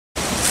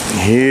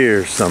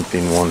Here's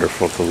something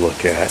wonderful to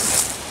look at.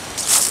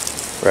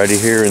 Right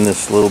here in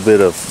this little bit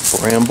of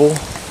bramble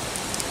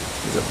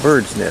is a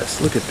bird's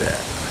nest. Look at that.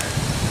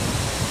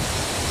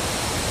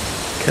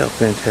 Look how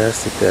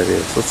fantastic that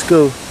is. Let's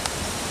go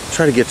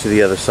try to get to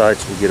the other side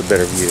so we get a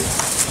better view.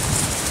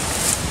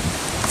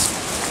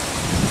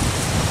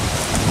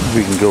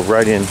 We can go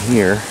right in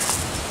here.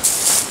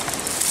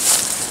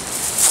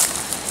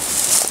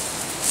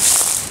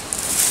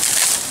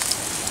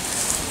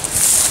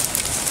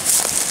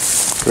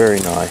 Very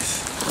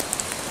nice.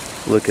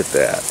 Look at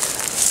that.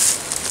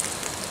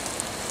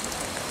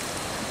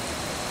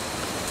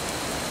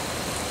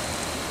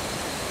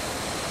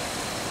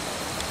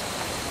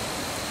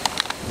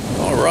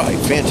 All right,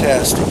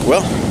 fantastic.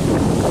 Well,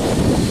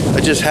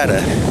 I just had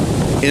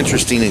an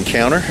interesting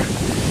encounter.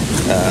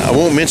 I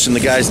won't mention the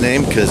guy's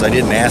name because I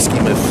didn't ask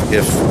him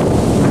if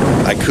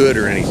I could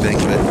or anything,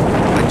 but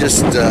I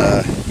just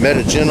met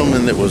a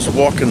gentleman that was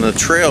walking the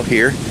trail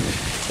here,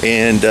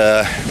 and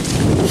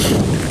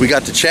we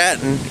got to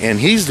chatting, and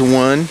he's the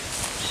one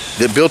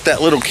that built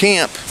that little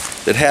camp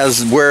that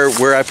has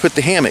where I put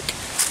the hammock.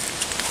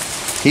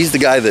 He's the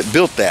guy that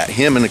built that,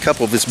 him and a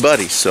couple of his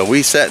buddies. So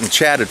we sat and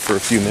chatted for a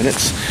few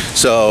minutes.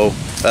 So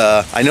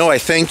I know I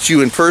thanked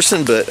you in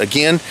person, but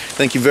again,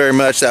 thank you very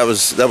much. That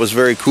was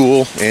very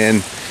cool,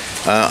 and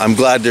I'm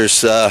glad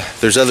there's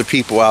other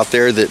people out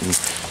there that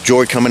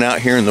enjoy coming out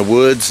here in the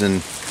woods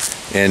and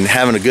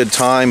having a good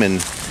time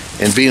and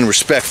being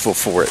respectful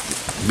for it,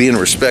 being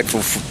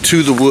respectful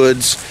to the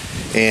woods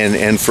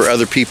and for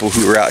other people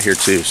who are out here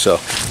too. So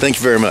thank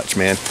you very much,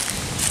 man.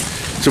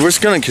 So we're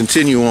just going to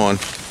continue on,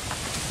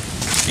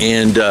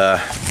 and we're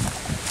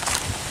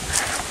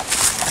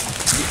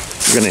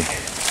going to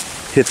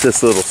hit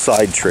this little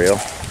side trail,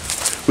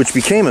 which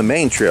became a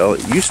main trail.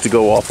 It used to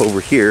go off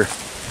over here.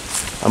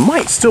 I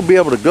might still be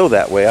able to go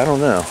that way, I don't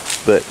know,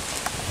 but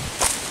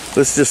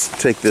let's just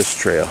take this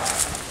trail.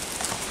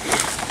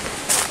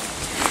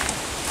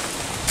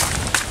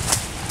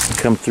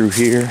 Come through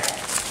here,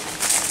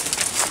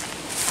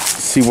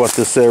 see what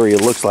this area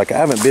looks like. I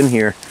haven't been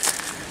here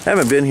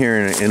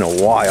in a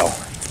while.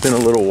 It's been a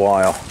little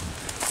while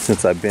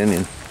since I've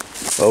been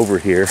over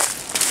here.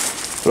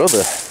 Well,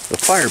 the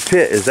fire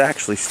pit is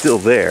actually still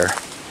there.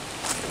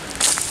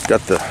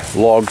 Got the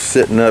logs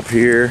sitting up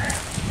here,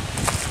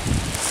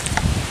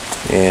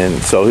 and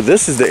so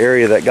this is the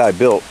area that guy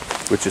built,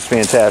 which is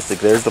fantastic.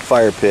 There's the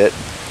fire pit,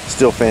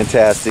 still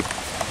fantastic.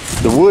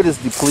 The wood is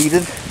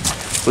depleted.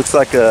 Looks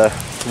like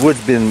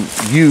wood's been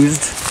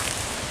used,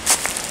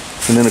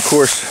 and then of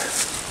course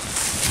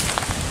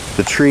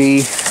the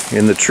tree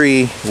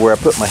where I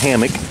put my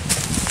hammock.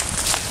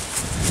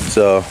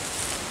 So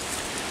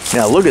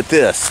now look at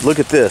this,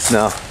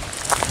 now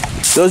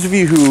those of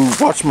you who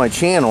watch my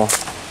channel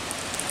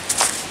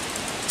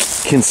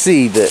can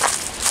see that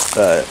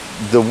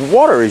the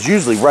water is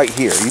usually right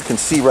here. You can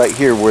see right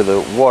here where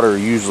the water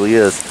usually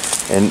is,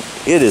 and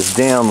it is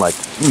down like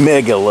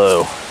mega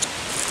low.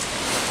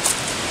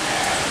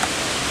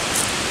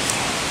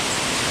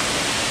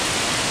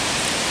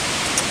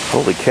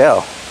 Holy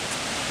cow.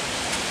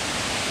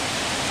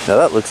 Now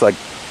that looks like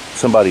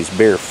somebody's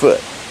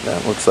barefoot.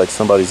 That looks like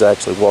somebody's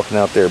actually walking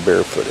out there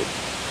barefooted.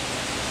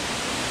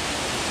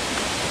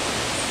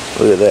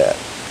 Look at that.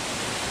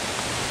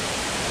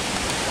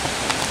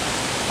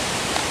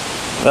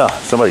 Oh,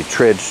 somebody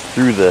trudged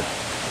through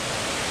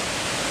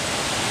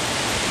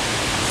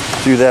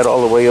that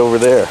all the way over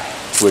there,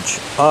 which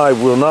I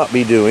will not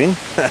be doing.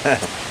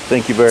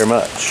 Thank you very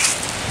much.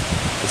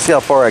 Let's see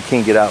how far I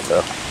can get out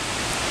though.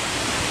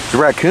 There's a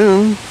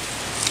raccoon.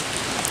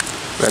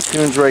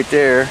 Raccoon's right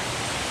there.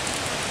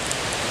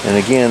 And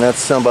again, that's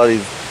somebody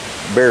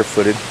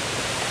barefooted.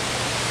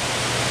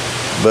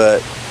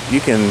 But you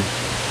can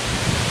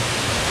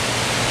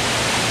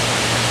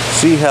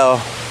see how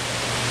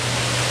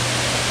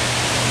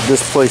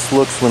this place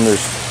looks when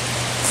there's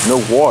no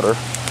water.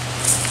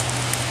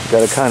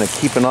 Got to kind of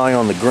keep an eye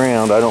on the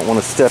ground. I don't want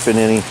to step in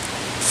any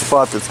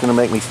spot that's going to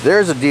make me...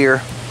 There's a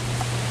deer.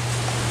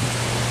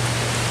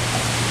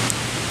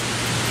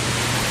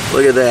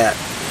 Look at that.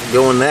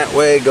 Going that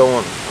way,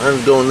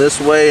 I'm going this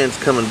way, and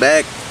it's coming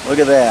back. Look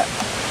at that.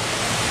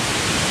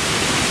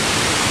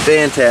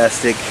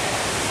 Fantastic.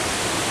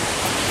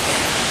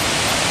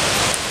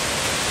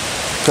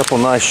 Couple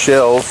nice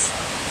shells.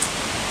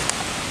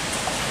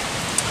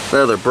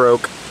 Well, they're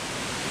broke.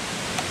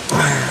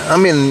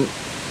 I'm in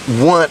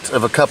want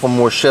of a couple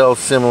more shells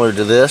similar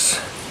to this.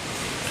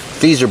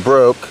 These are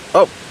broke.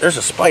 Oh, there's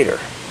a spider.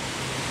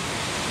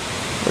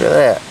 Look at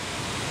that.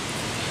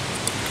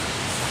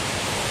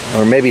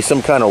 Or maybe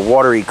some kind of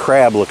watery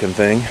crab looking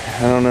thing.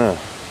 I don't know.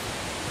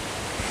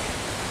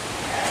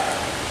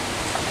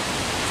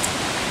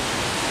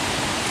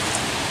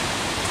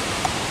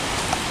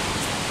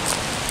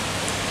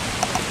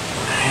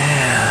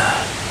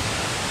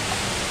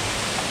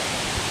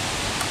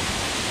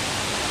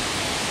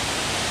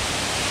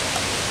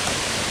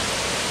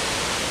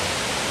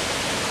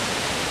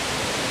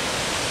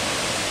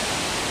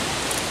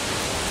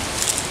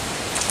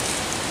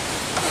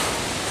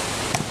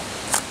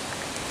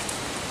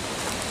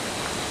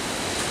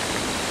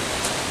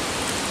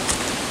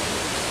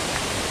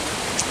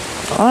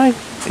 I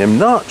am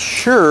not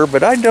sure,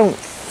 but I don't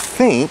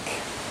think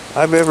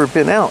I've ever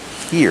been out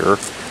here.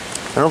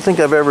 I don't think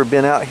I've ever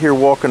been out here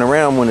walking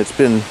around when it's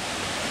been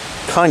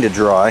kind of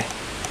dry.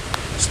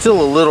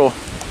 Still a little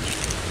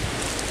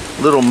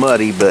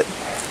muddy, but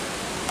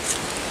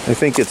I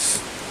think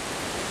it's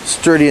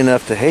sturdy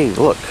enough to, hey,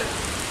 look.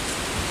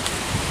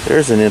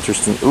 There's an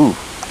interesting, ooh,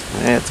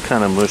 that's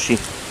kind of mushy.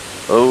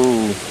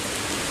 Oh,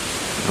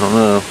 I don't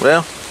know.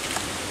 Well,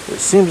 it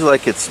seems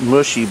like it's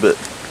mushy, but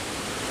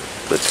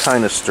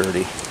kind of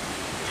sturdy.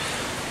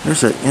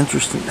 There's an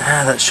interesting,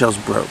 that shell's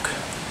broke.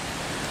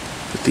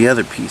 But the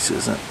other piece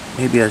isn't.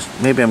 Maybe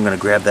I'm going to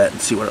grab that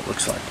and see what it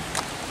looks like.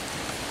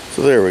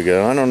 So there we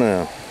go. I don't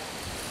know.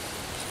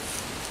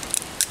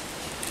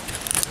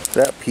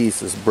 That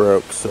piece is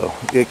broke, so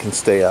it can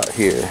stay out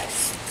here.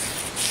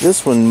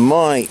 This one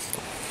might,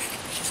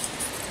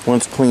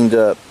 once cleaned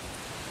up,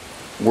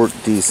 work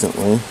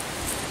decently.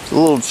 It's a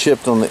little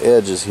chipped on the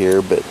edges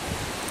here, but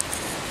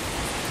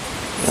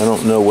I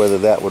don't know whether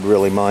that would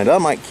really mind. I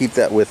might keep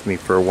that with me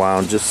for a while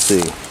and just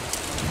see.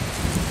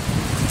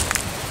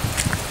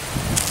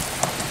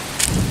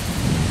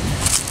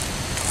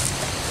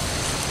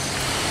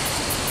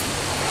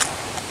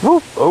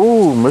 Whoop.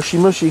 Oh, mushy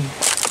mushy.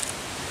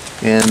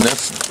 And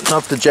that's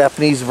not the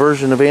Japanese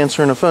version of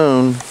answering a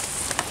phone,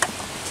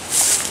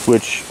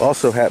 which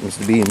also happens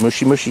to be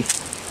mushy mushy.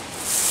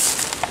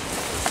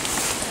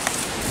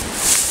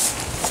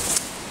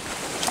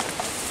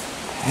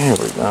 There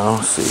we go.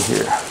 Let's see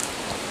here.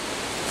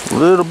 A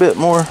little bit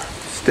more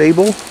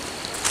stable.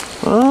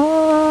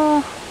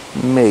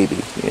 Maybe.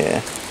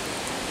 Yeah.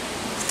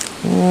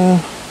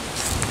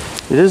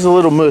 It is a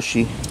little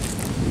mushy.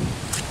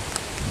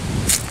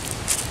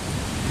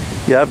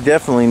 Yeah, I've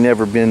definitely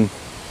never been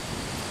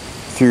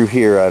through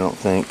here, I don't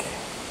think. I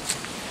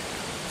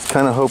was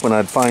kind of hoping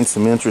I'd find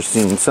something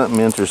interesting.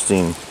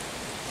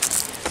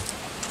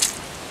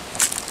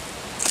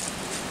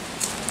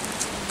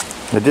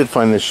 I did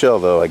find this shell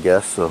though, I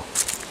guess, so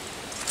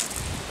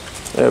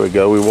there we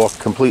go. We walked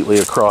completely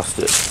across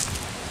it.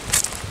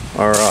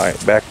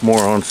 Alright, back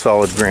more on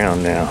solid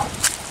ground now.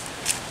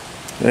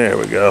 There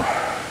we go.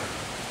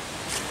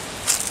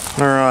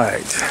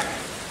 Alright.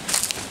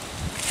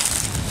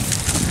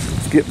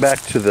 Let's get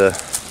back to the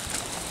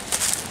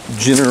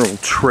general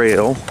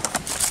trail.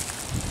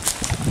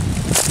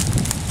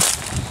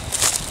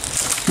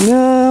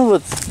 No,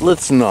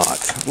 let's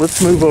not.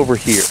 Let's move over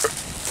here.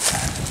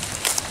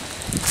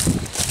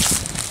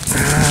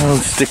 Oh,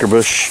 sticker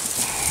bush.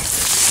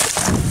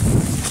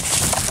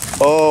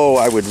 Oh,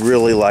 I would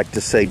really like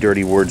to say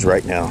dirty words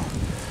right now.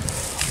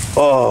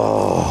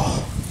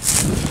 Oh.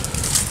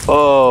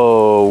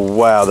 Oh,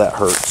 wow, that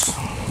hurts.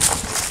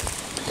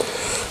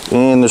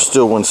 And there's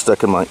still one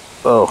stuck in my...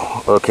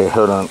 Oh, okay,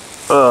 hold on.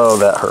 Oh,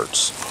 that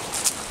hurts.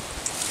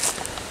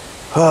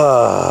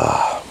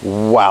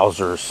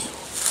 Wowzers.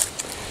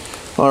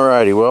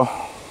 Alrighty, well,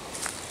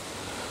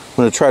 I'm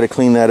going to try to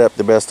clean that up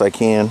the best I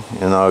can,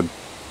 and I'll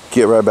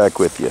get right back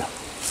with you.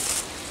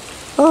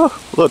 Oh,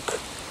 look.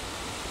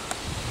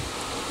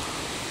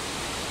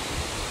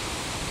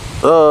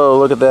 Oh,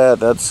 look at that.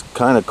 That's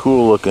kind of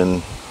cool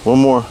looking. One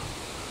more.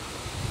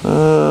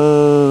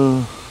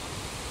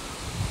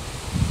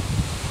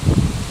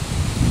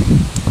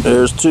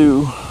 There's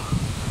two.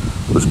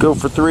 Let's go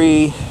for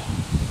three.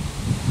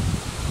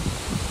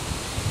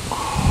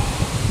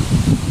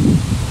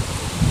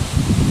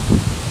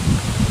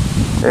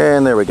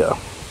 And there we go.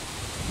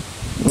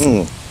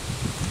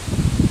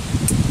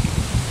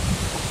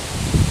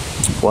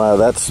 Wow,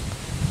 that's...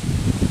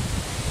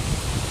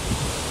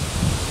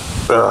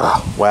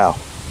 wow.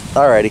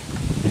 Alrighty.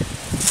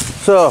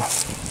 So,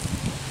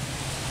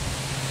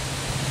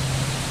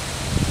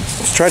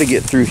 let's try to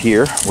get through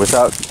here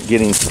without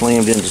getting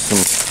slammed into some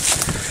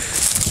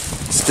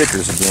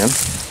stickers again.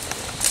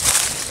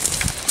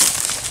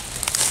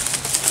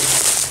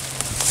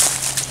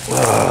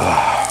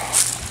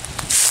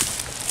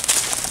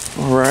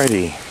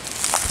 Alrighty.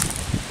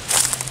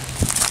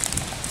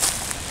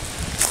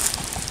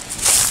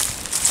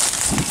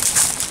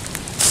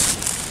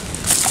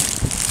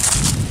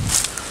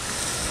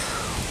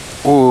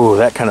 Ooh,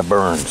 that kind of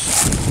burns.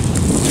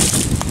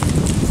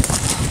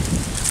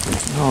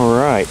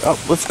 Alright. Oh,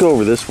 let's go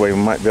over this way. We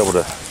might be able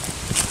to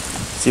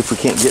see if we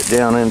can't get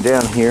down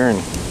here. And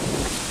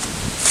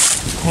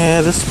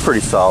yeah, this is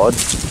pretty solid.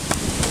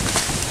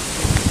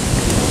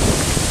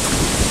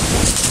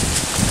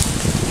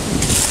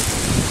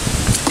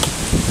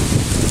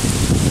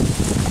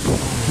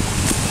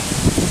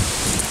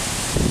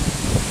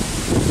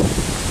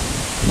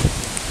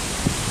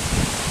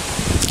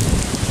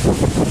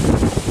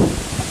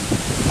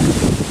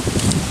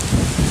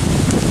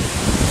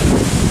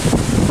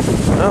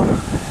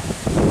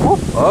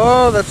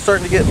 Oh, that's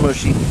starting to get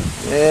mushy.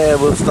 Yeah,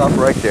 we'll stop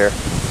right there.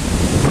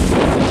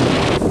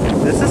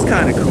 This is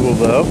kind of cool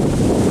though.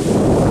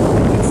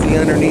 You can see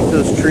underneath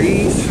those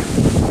trees.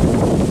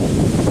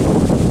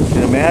 You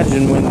can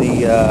imagine when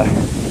the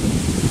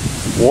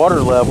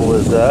water level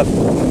is up,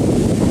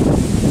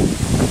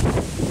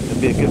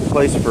 it'd be a good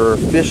place for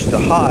fish to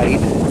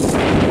hide.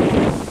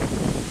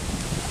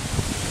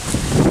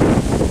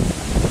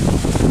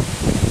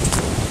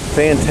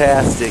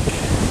 Fantastic.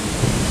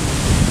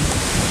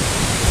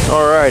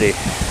 Alrighty.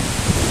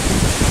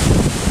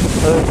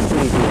 Let's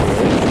see here.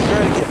 Let's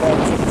try to get back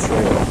to the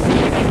trail.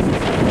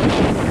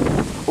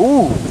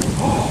 Ooh.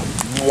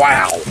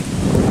 Wow.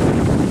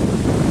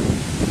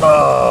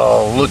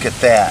 Oh, look at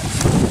that.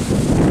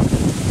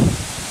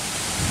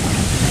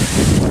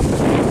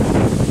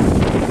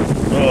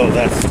 Oh,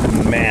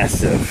 that's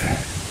massive.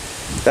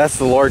 That's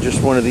the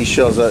largest one of these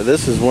shells.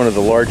 This is one of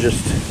the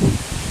largest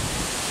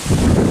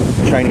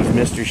Chinese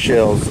mystery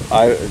shells,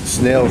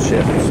 snail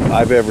shells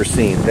I've ever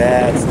seen.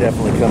 That's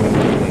definitely coming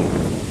with me.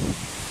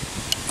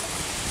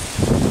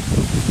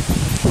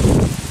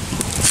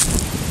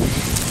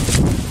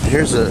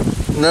 Here's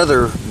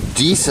another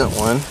decent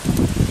one.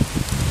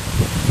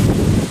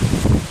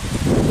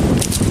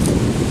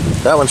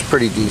 That one's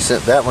pretty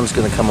decent. That one's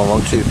going to come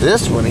along too.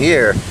 This one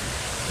here,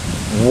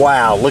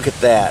 wow, look at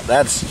that.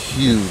 That's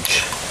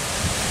huge.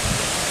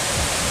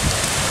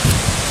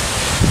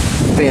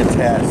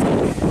 Fantastic.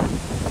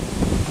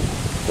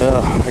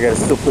 Oh, I gotta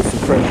still put some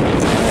pressure on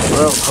that.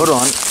 Well, hold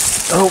on.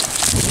 Oh,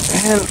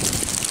 man.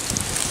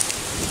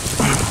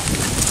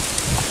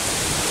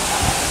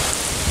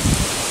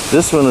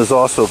 This one is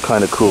also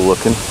kind of cool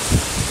looking.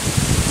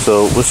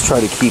 So let's try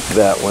to keep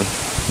that one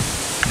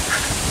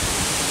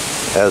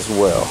as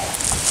well.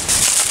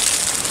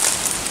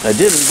 I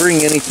didn't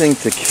bring anything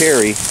to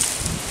carry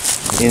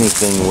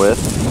anything with.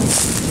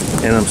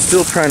 And I'm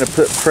still trying to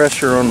put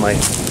pressure on my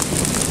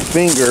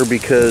finger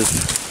because,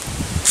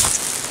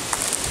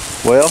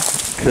 well,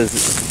 because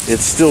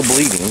it's still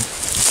bleeding.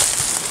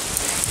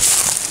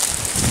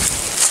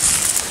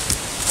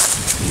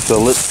 So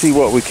let's see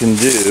what we can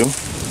do.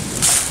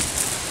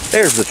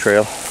 There's the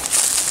trail.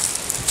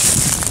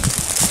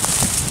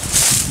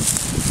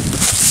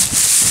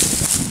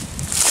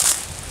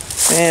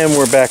 And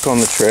we're back on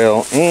the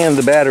trail, and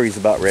the battery's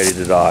about ready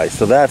to die.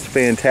 So that's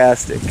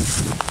fantastic.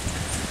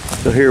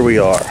 So here we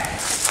are.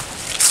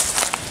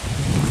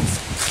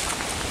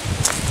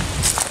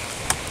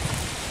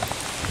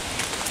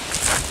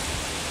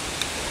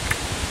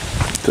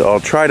 So I'll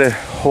try to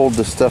hold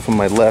the stuff in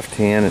my left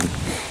hand and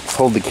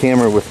hold the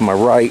camera with my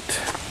right.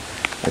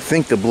 I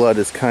think the blood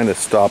is kind of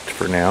stopped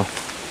for now.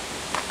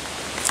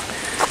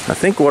 I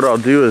think what I'll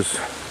do is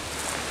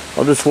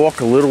I'll just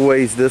walk a little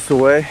ways this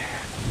way,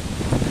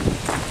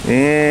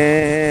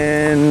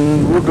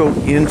 and we'll go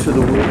into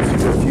the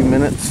woods for a few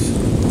minutes.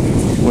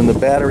 When the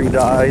battery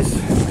dies,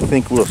 I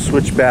think we'll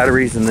switch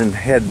batteries and then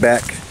head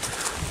back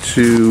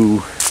to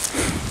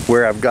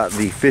where I've got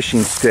the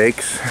fishing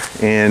stakes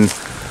and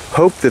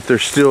hope that they're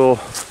still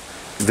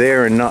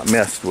there and not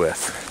messed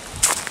with.